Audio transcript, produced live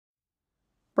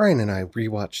Brian and I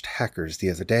rewatched Hackers the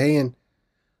other day, and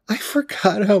I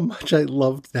forgot how much I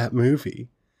loved that movie.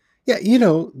 Yeah,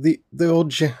 the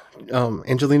old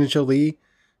Angelina Jolie,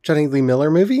 Johnny Lee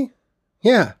Miller movie?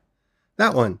 Yeah,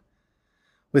 that one.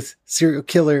 With Serial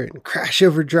Killer and Crash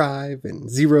Overdrive and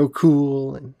Zero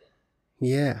Cool and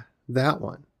yeah, that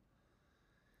one.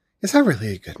 It's not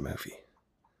really a good movie.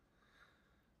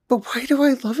 But why do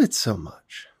I love it so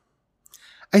much?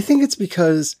 I think it's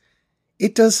because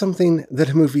it does something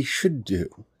that a movie should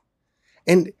do.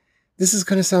 And this is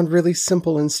going to sound really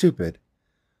simple and stupid,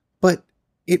 but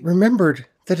it remembered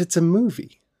that it's a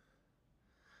movie.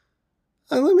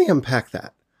 Let me unpack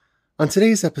that on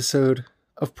today's episode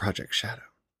of Project Shadow.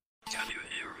 I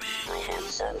have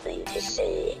something to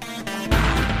say.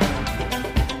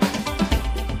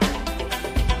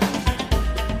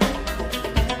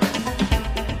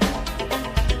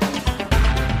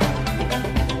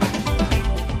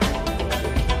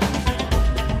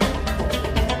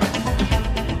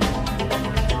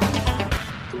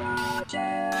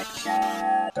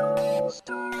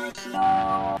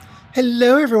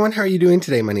 Hello everyone, how are you doing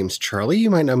today? My name's Charlie. You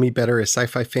might know me better as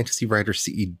sci-fi fantasy writer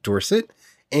C.E. Dorset.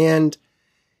 And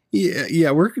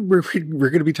we're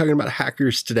going to be talking about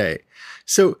Hackers today.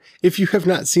 So if you have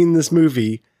not seen this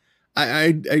movie,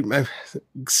 I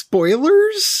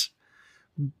spoilers?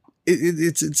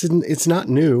 It's not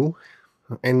new.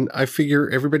 And I figure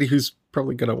everybody who's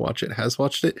probably going to watch it has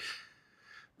watched it.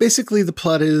 Basically, the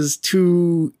plot is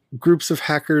two groups of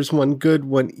hackers, one good,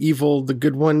 one evil, the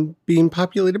good one being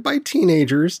populated by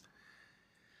teenagers,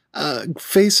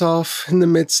 face off in the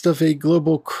midst of a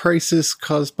global crisis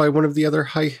caused by one of the other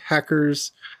high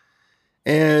hackers.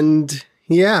 And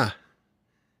yeah,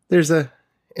 there's a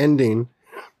ending.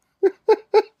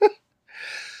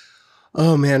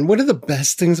 Oh man, one of the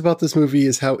best things about this movie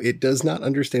is how it does not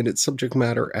understand its subject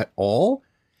matter at all.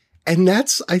 And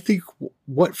that's, I think,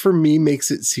 what for me makes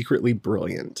it secretly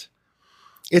brilliant.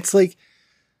 It's like,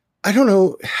 I don't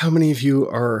know how many of you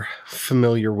are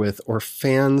familiar with or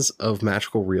fans of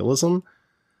magical realism,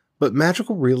 but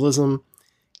magical realism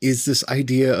is this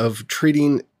idea of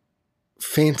treating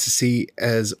fantasy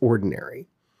as ordinary.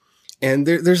 And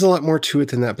there's a lot more to it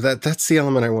than that, but that's the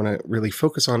element I want to really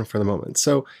focus on for the moment.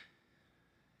 So,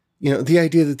 the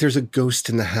idea that there's a ghost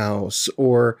in the house,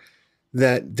 or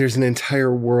that there's an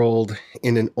entire world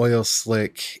in an oil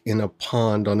slick in a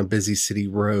pond on a busy city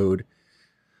road.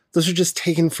 Those are just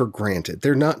taken for granted.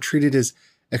 They're not treated as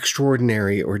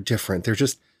extraordinary or different. They're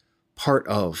just part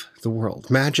of the world.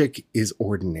 Magic is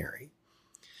ordinary.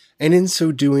 And in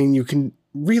so doing, you can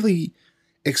really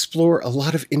explore a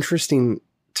lot of interesting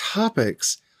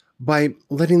topics by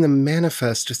letting them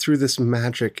manifest through this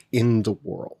magic in the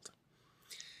world.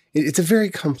 It's a very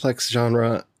complex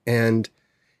genre, and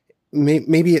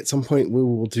maybe at some point we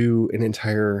will do an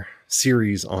entire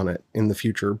series on it in the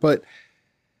future, but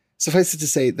suffice it to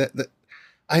say that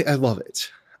I love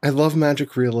it. I love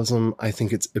magic realism. I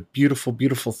think it's a beautiful,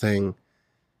 beautiful thing.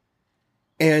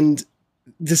 And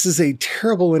this is a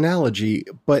terrible analogy,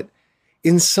 but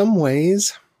in some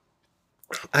ways,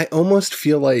 I almost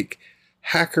feel like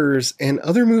Hackers and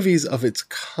other movies of its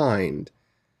kind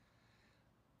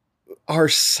are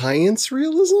science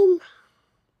realism,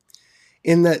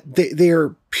 in that they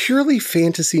are purely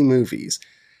fantasy movies,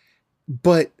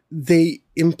 but they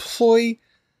employ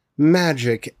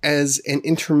magic as an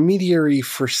intermediary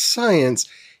for science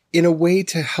in a way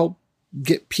to help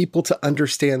get people to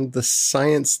understand the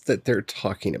science that they're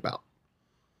talking about.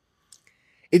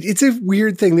 It's a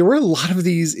weird thing. There were a lot of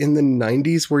these in the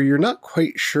 90s where you're not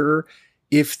quite sure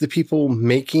if the people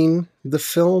making the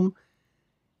film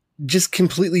just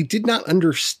completely did not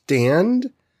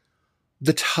understand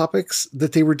the topics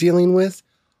that they were dealing with,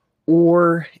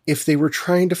 or if they were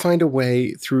trying to find a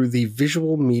way through the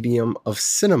visual medium of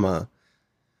cinema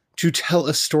to tell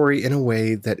a story in a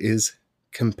way that is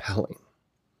compelling.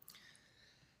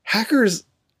 Hackers,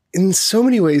 in so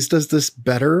many ways, does this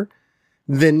better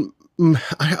than...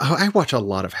 I watch a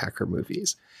lot of hacker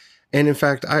movies. And in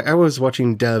fact, I was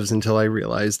watching Devs until I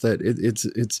realized that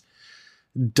it's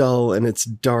dull and it's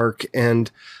dark,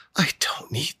 and I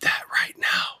don't need that right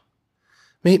now.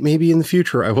 Maybe in the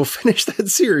future I will finish that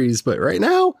series, but right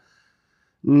now,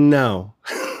 no.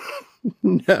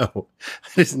 No.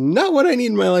 That is not what I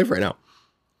need in my life right now.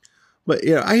 But,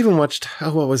 I even watched,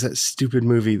 what was that stupid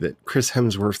movie that Chris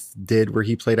Hemsworth did where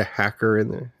he played a hacker in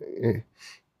the...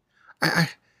 I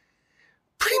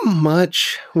pretty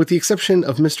much, with the exception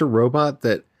of Mr. Robot,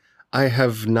 that I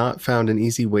have not found an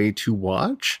easy way to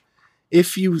watch.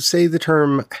 If you say the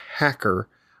term hacker,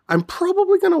 I'm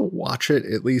probably going to watch it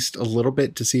at least a little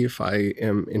bit to see if I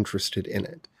am interested in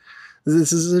it.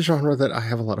 This is a genre that I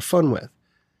have a lot of fun with.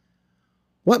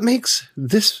 What makes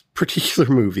this particular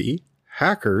movie,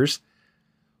 Hackers,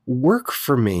 work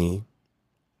for me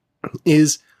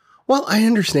is, well, I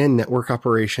understand network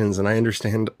operations and I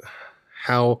understand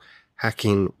how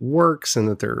hacking works and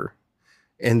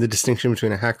the distinction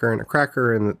between a hacker and a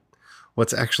cracker and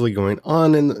what's actually going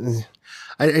on. And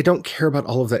I don't care about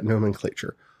all of that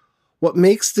nomenclature. What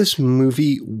makes this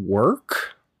movie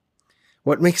work,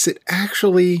 what makes it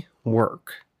actually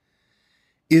work,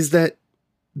 is that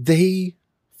they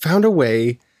found a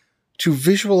way to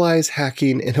visualize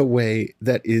hacking in a way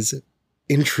that is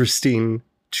interesting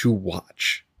to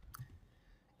watch.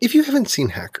 If you haven't seen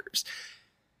Hackers,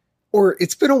 or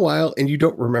it's been a while and you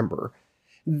don't remember,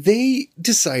 they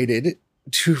decided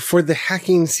for the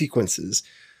hacking sequences,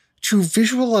 to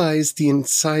visualize the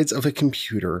insides of a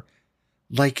computer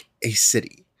like a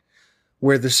city,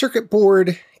 where the circuit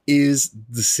board is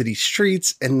the city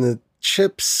streets and the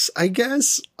chips, I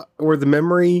guess, or the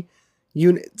memory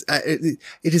unit, it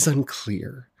is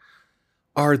unclear,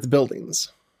 are the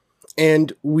buildings.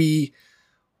 And we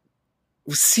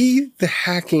see the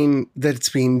hacking that's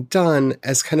being done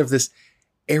as kind of this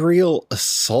aerial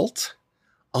assault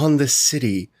on the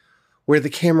city, where the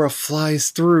camera flies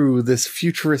through this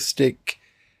futuristic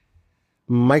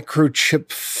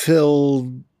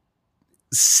microchip-filled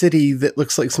city that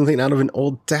looks like something out of an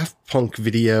old Daft Punk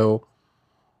video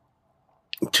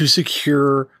to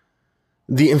secure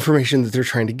the information that they're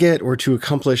trying to get or to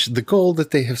accomplish the goal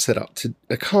that they have set out to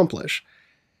accomplish.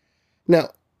 Now,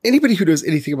 anybody who knows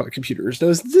anything about computers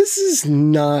knows this is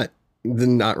not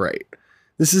right.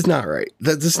 This is not right.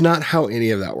 That's not how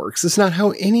any of that works. It's not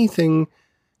how anything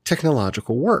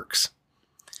technological works.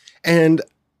 And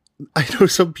I know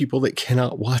some people that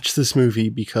cannot watch this movie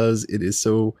because it is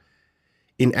so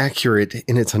inaccurate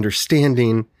in its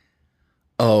understanding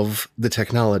of the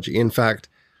technology. In fact,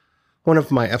 one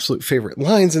of my absolute favorite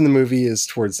lines in the movie is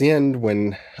towards the end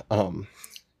when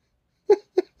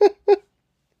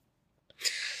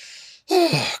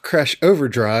Crash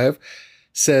Overdrive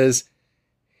says,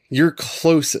 "You're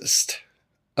closest,"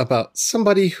 about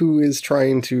somebody who is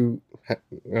trying to...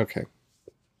 Okay.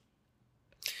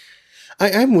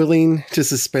 I'm willing to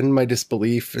suspend my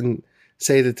disbelief and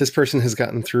say that this person has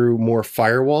gotten through more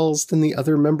firewalls than the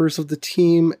other members of the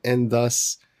team, and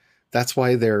thus that's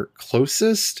why they're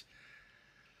closest.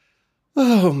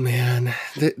 Oh man,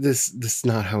 this is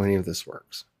not how any of this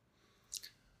works.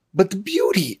 But the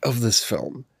beauty of this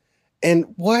film,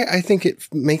 and why I think it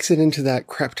makes it into that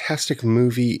craptastic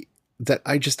movie that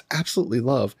I just absolutely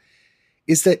love,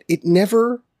 is that it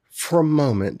never for a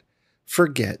moment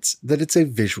forgets that it's a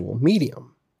visual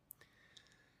medium.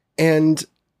 And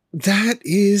that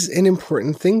is an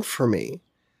important thing for me.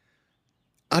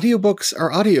 Audiobooks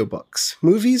are audiobooks.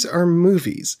 Movies are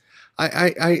movies.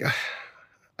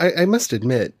 I must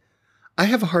admit, I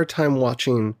have a hard time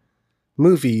watching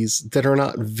movies that are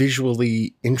not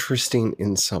visually interesting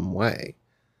in some way.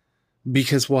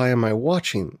 Because why am I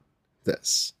watching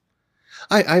this?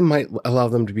 I might allow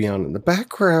them to be on in the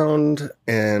background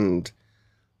and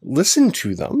listen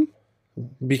to them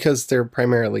because they're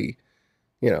primarily,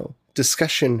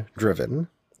 discussion driven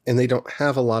and they don't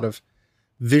have a lot of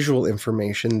visual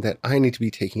information that I need to be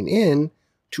taking in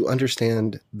to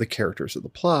understand the characters of the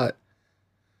plot.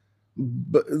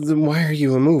 But then why are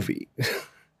you a movie?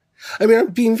 I mean,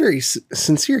 I'm being very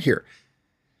sincere here.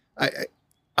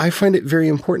 I find it very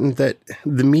important that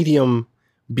the medium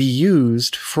be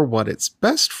used for what it's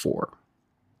best for.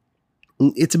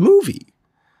 It's a movie.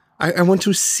 I want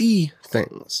to see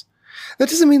things. That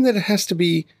doesn't mean that it has to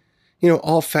be,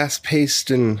 all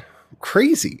fast-paced and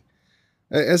crazy.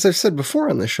 As I've said before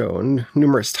on the show and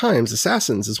numerous times,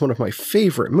 Assassins is one of my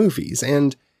favorite movies,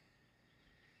 and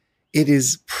it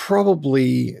is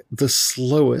probably the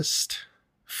slowest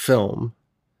film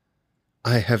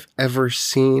I have ever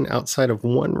seen outside of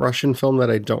one Russian film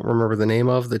that I don't remember the name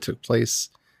of that took place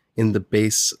in the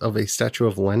base of a statue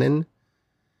of Lenin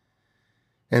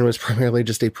and was primarily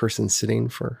just a person sitting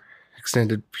for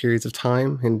extended periods of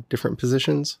time in different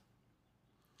positions.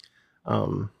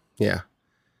 Yeah.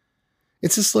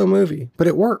 It's a slow movie, but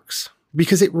it works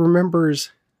because it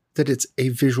remembers that it's a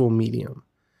visual medium.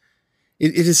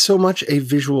 It is so much a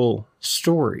visual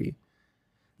story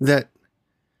that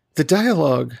the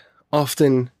dialogue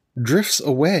often drifts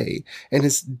away and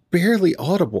is barely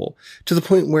audible, to the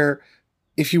point where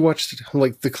if you watched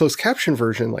like the closed caption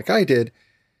version like I did,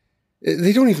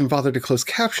 they don't even bother to close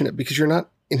caption it because you're not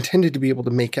intended to be able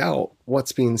to make out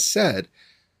what's being said,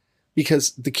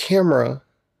 because the camera,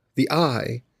 the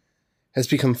eye, has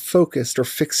become focused or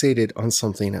fixated on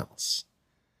something else.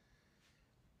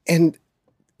 And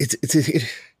it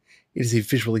is a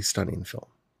visually stunning film.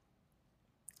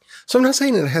 So I'm not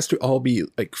saying it has to all be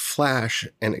like flash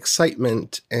and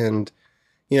excitement and,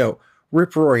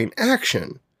 rip-roaring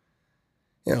action.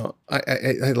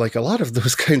 I like a lot of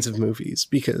those kinds of movies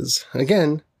because,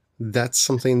 again, that's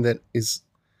something that is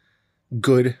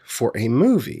good for a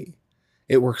movie.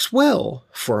 It works well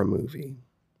for a movie.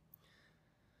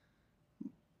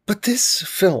 But this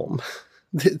film,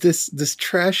 this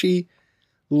trashy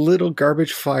little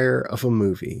garbage fire of a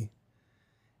movie,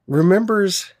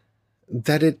 remembers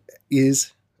that it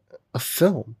is a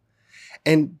film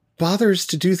and bothers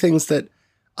to do things that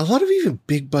a lot of even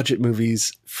big budget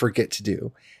movies forget to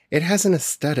do. It has an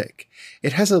aesthetic.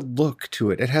 It has a look to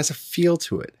it. It has a feel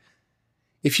to it.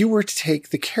 If you were to take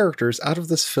the characters out of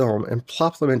this film and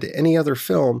plop them into any other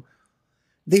film,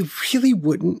 they really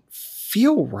wouldn't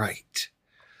feel right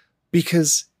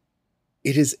because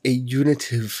it is a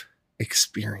unitive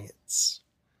experience.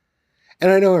 And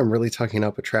I know I'm really talking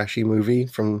up a trashy movie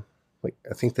from,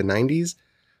 I think the 90s,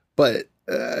 but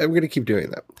I'm going to keep doing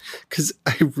that because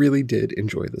I really did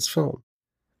enjoy this film.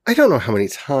 I don't know how many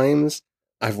times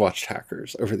I've watched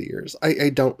Hackers over the years. I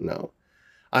don't know.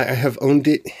 I have owned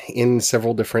it in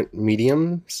several different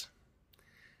mediums.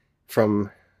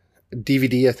 From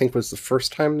DVD, I think was the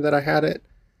first time that I had it,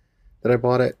 that I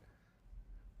bought it.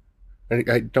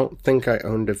 I don't think I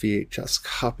owned a VHS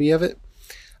copy of it.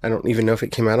 I don't even know if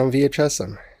it came out on VHS.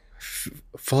 I'm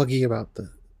foggy about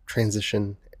the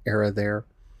transition era there.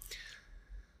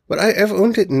 But I've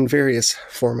owned it in various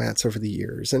formats over the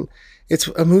years, and it's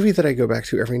a movie that I go back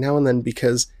to every now and then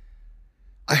because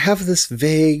I have this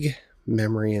vague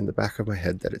memory in the back of my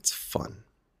head that it's fun.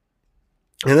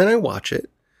 And then I watch it,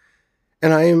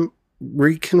 and I am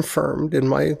reconfirmed in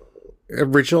my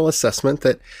original assessment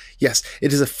that, yes,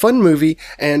 it is a fun movie,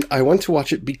 and I want to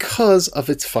watch it because of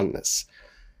its funness.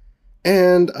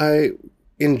 And I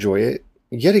enjoy it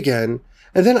yet again,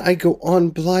 and then I go on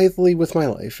blithely with my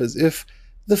life as if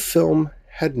the film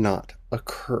had not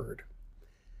occurred.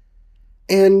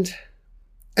 And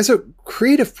as a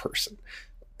creative person,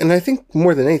 and I think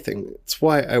more than anything, it's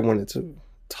why I wanted to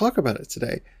talk about it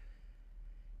today,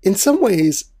 in some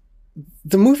ways,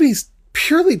 the movie's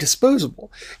purely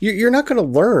disposable. You're not going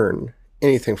to learn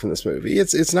anything from this movie.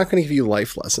 It's not going to give you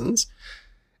life lessons,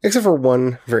 except for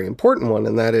one very important one,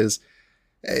 and that is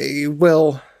a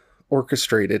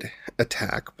well-orchestrated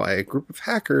attack by a group of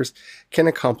hackers can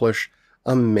accomplish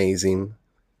amazing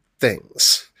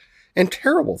things and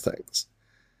terrible things,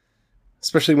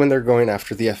 especially when they're going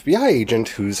after the FBI agent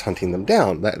who's hunting them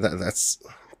down. That's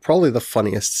probably the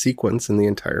funniest sequence in the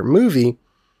entire movie,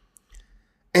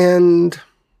 and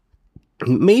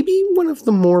maybe one of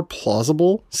the more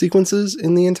plausible sequences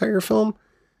in the entire film.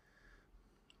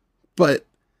 But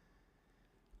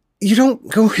you don't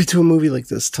go into a movie like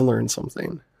this to learn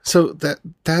something, so that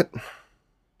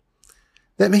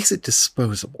makes it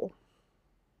disposable.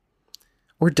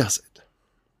 Or does it?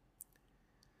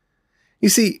 You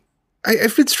see,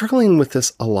 I've been struggling with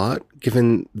this a lot,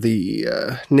 given the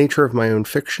nature of my own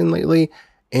fiction lately,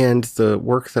 and the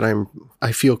work that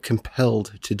I feel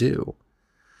compelled to do.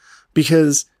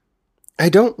 Because I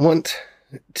don't want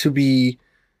to be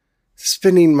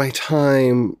spending my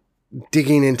time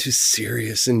digging into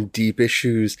serious and deep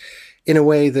issues in a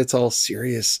way that's all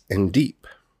serious and deep.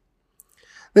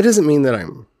 That doesn't mean that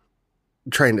I'm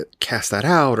trying to cast that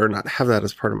out or not have that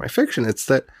as part of my fiction. It's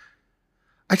that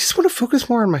I just want to focus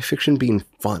more on my fiction being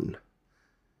fun.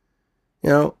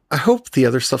 I hope the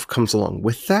other stuff comes along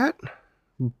with that,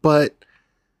 but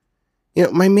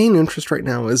my main interest right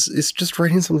now is just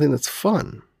writing something that's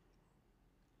fun.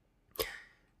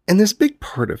 And this big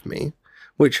part of me,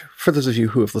 which for those of you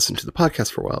who have listened to the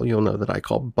podcast for a while, you'll know that I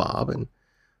call Bob, and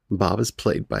Bob is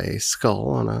played by a skull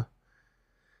on a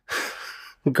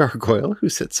gargoyle who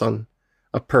sits on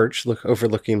a perch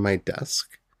overlooking my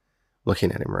desk,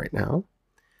 looking at him right now,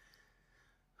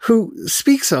 who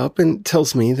speaks up and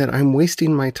tells me that I'm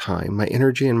wasting my time, my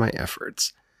energy, and my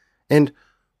efforts. And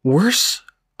worse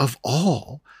of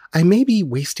all, I may be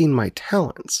wasting my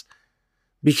talents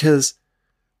because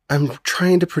I'm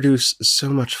trying to produce so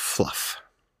much fluff.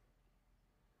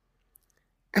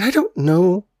 And I don't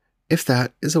know if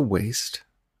that is a waste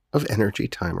of energy,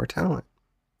 time, or talent.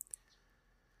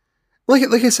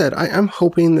 Like I said, I'm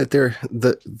hoping that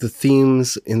the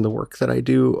themes in the work that I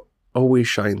do always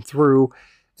shine through,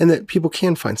 and that people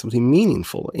can find something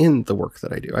meaningful in the work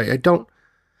that I do.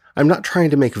 I'm not trying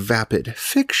to make vapid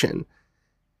fiction,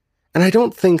 and I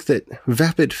don't think that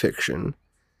vapid fiction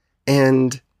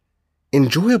and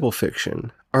enjoyable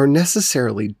fiction are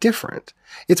necessarily different.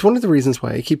 It's one of the reasons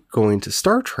why I keep going to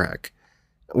Star Trek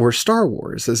or Star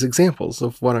Wars as examples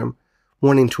of what I'm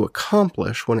wanting to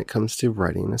accomplish when it comes to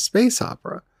writing a space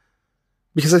opera.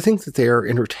 Because I think that they are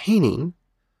entertaining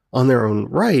on their own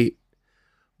right,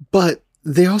 but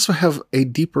they also have a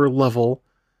deeper level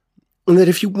that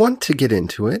if you want to get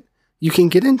into it, you can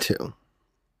get into.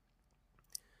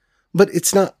 But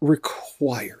it's not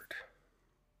required.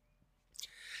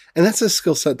 And that's a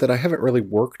skill set that I haven't really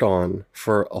worked on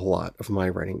for a lot of my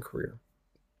writing career.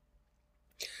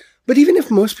 But even if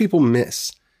most people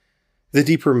miss the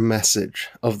deeper message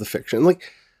of the fiction,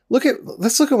 like,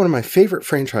 let's look at one of my favorite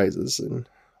franchises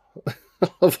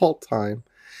of all time.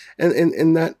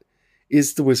 And that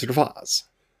is The Wizard of Oz,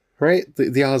 right?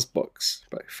 The Oz books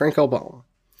by Frank L. Baum.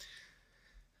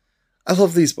 I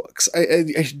love these books. I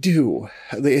do.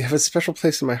 They have a special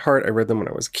place in my heart. I read them when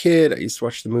I was a kid. I used to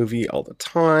watch the movie all the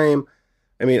time.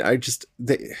 I mean,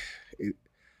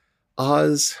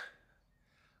 Oz,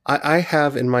 I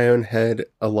have in my own head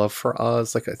a love for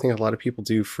Oz, like I think a lot of people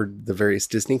do for the various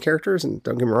Disney characters. And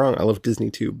don't get me wrong, I love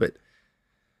Disney too, but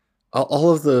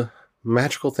all of the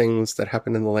magical things that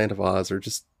happen in the land of Oz are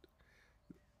just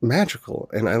magical,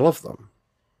 and I love them.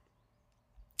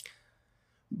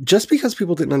 Just because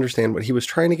people didn't understand what he was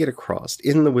trying to get across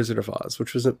in The Wizard of Oz,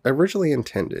 which was originally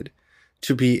intended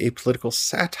to be a political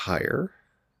satire,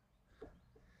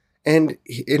 and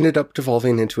he ended up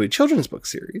devolving into a children's book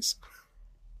series,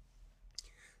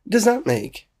 does not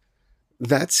make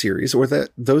that series or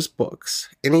those books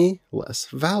any less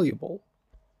valuable.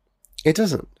 It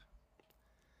doesn't.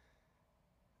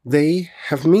 They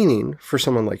have meaning for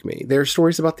someone like me. They're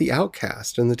stories about the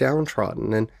outcast and the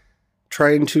downtrodden and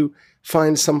trying to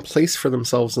find some place for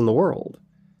themselves in the world.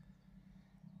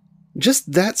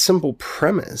 Just that simple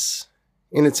premise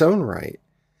in its own right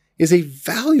is a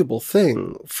valuable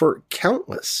thing for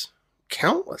countless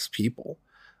people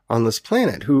on this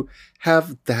planet who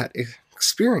have that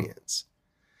experience.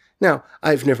 Now,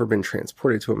 I've never been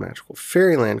transported to a magical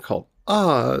fairyland called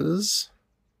Oz,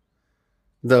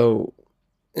 though,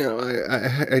 you know,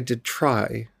 I did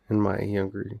try in my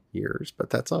younger years, but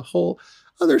that's a whole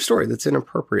other story that's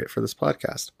inappropriate for this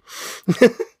podcast.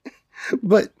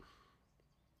 But,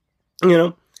 you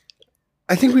know,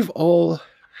 I think we've all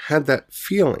had that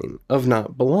feeling of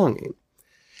not belonging.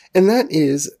 And that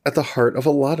is at the heart of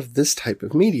a lot of this type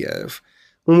of media.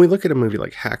 When we look at a movie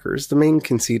like Hackers, the main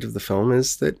conceit of the film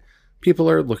is that people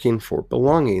are looking for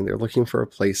belonging. They're looking for a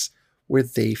place where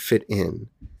they fit in,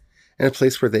 and a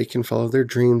place where they can follow their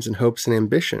dreams and hopes and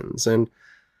ambitions. And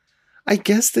I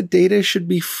guess the data should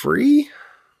be free.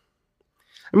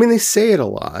 I mean, they say it a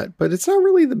lot, but it's not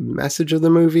really the message of the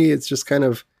movie. It's just kind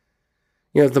of,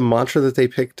 you know, the mantra that they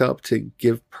picked up to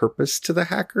give purpose to the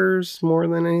hackers more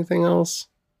than anything else.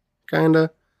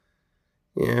 Kinda.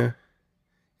 Yeah.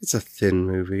 It's a thin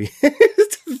movie.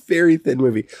 It's a very thin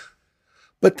movie.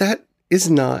 But that is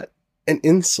not an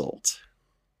insult.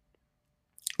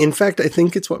 In fact, I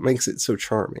think it's what makes it so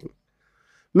charming.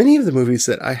 Many of the movies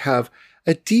that I have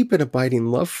a deep and abiding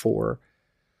love for,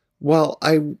 while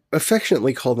I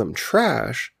affectionately call them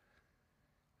trash,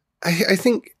 I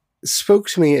think spoke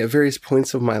to me at various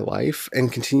points of my life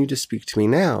and continue to speak to me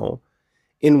now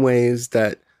in ways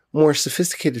that more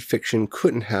sophisticated fiction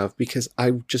couldn't have, because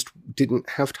I just didn't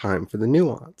have time for the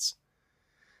nuance.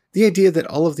 The idea that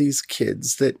all of these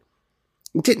kids that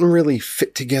didn't really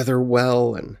fit together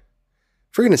well, and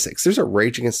for goodness sakes, there's a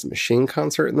Rage Against the Machine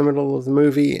concert in the middle of the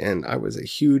movie, and I was a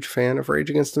huge fan of Rage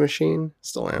Against the Machine.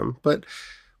 Still am, but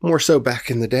more so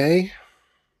back in the day.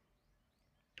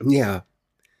 Yeah.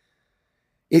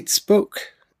 It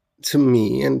spoke to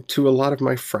me and to a lot of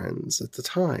my friends at the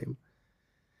time.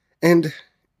 And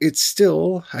it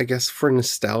still, I guess for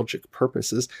nostalgic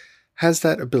purposes, has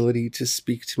that ability to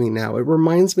speak to me now. It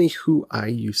reminds me who I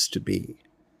used to be.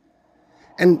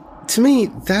 And to me,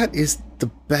 that is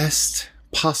the best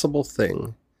possible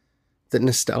thing that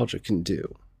nostalgia can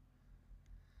do.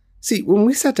 See, when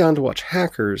we sat down to watch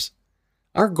Hackers,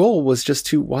 our goal was just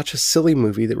to watch a silly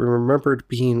movie that we remembered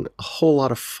being a whole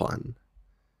lot of fun.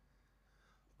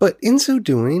 But in so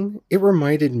doing, it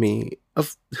reminded me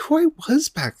of who I was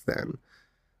back then,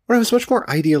 when I was much more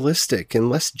idealistic and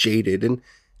less jaded and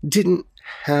didn't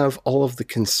have all of the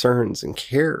concerns and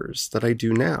cares that I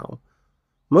do now.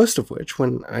 Most of which,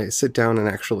 when I sit down and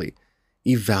actually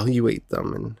evaluate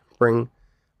them and bring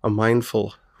a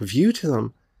mindful view to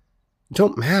them,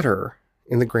 don't matter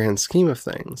in the grand scheme of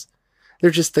things. They're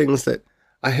just things that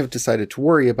I have decided to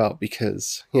worry about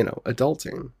because, you know,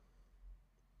 adulting.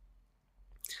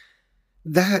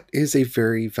 That is a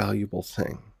very valuable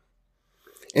thing.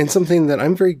 And something that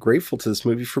I'm very grateful to this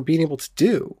movie for being able to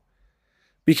do.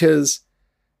 Because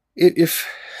if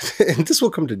and this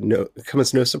will come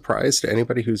as no surprise to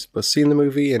anybody who's both seen the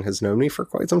movie and has known me for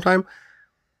quite some time.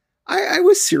 I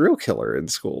was serial killer in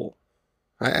school.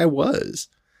 I was.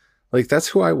 Like, that's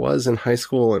who I was in high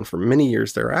school and for many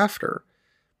years thereafter.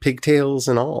 Pigtails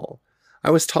and all.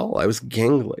 I was tall. I was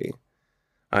gangly.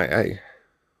 I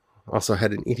also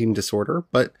had an eating disorder,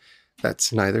 but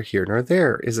that's neither here nor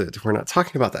there, is it? We're not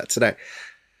talking about that today.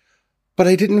 But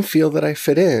I didn't feel that I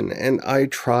fit in, and I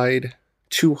tried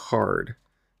too hard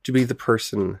to be the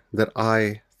person that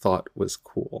I thought was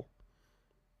cool.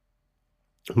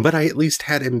 But I at least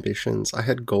had ambitions. I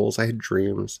had goals. I had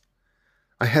dreams.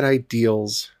 I had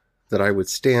ideals that I would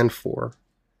stand for.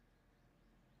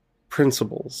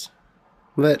 Principles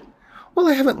that, well,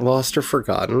 I haven't lost or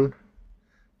forgotten.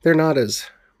 They're not as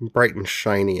bright and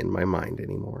shiny in my mind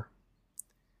anymore.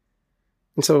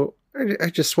 And so I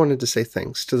just wanted to say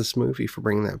thanks to this movie for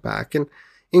bringing that back and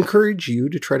encourage you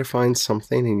to try to find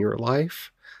something in your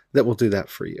life that will do that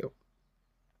for you.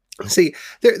 See,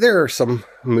 there are some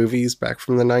movies back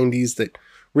from the 90s that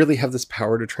really have this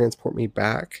power to transport me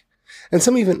back, and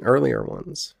some even earlier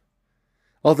ones.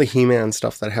 All the He-Man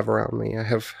stuff that I have around me. I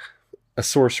have a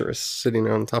sorceress sitting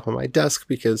on top of my desk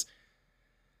because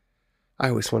I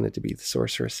always wanted to be the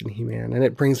sorceress in He-Man, and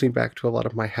it brings me back to a lot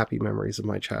of my happy memories of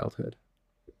my childhood.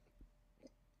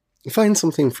 Find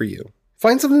something for you.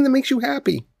 Find something that makes you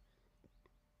happy.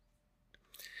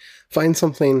 Find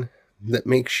something that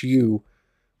makes you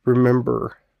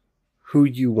remember who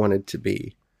you wanted to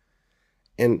be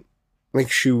and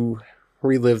makes you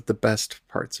relive the best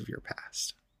parts of your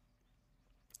past.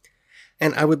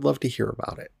 And I would love to hear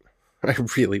about it. I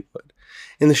really would.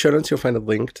 In the show notes, you'll find a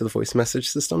link to the voice message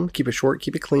system. Keep it short,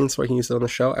 keep it clean so I can use it on the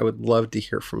show. I would love to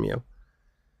hear from you.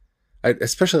 I'd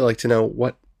especially like to know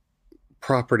what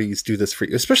properties do this for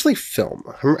you, especially film.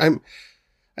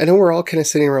 I know we're all kind of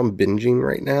sitting around binging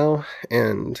right now,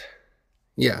 and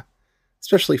yeah,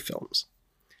 especially films.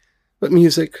 But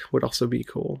music would also be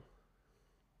cool.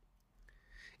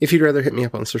 If you'd rather hit me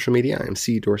up on social media, I'm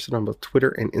C. Dorset on both Twitter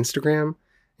and Instagram,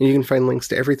 and you can find links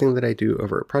to everything that I do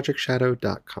over at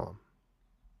projectshadow.com.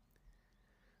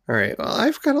 Alright, well,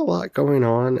 I've got a lot going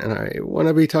on, and I want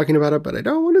to be talking about it, but I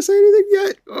don't want to say anything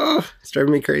yet. Oh, it's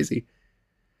driving me crazy.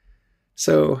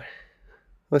 So,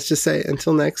 let's just say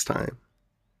until next time,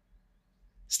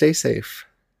 stay safe,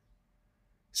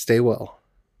 stay well,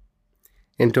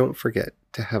 and don't forget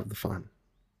to have the fun.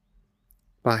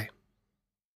 Bye.